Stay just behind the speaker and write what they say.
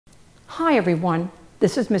Hi everyone,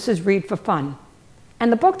 this is Mrs. Reed for Fun.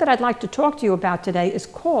 And the book that I'd like to talk to you about today is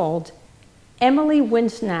called Emily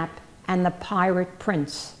Windsnap and the Pirate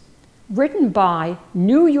Prince, written by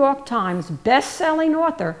New York Times best-selling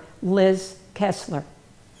author Liz Kessler.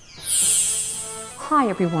 Hi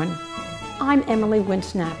everyone, I'm Emily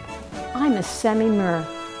Windsnap. I'm a semi-mer.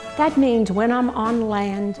 That means when I'm on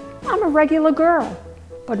land, I'm a regular girl.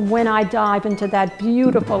 But when I dive into that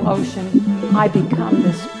beautiful ocean, I become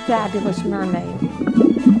this fabulous mermaid.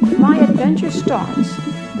 My adventure starts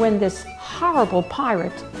when this horrible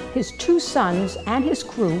pirate, his two sons, and his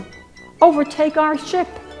crew overtake our ship.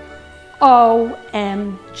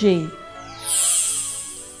 OMG.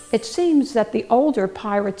 It seems that the older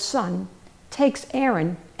pirate's son takes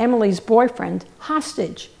Aaron, Emily's boyfriend,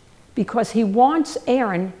 hostage because he wants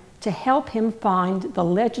Aaron to help him find the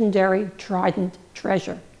legendary Trident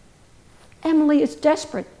Treasure. Emily is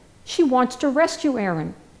desperate. She wants to rescue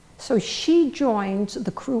Aaron, so she joins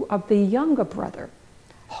the crew of the younger brother,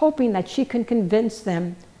 hoping that she can convince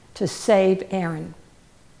them to save Aaron.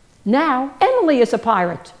 Now, Emily is a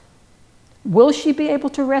pirate. Will she be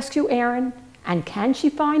able to rescue Aaron, and can she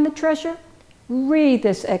find the treasure? Read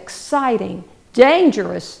this exciting,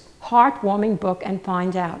 dangerous, heartwarming book and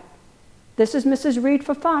find out. This is Mrs. Reed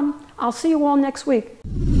for Fun. I'll see you all next week.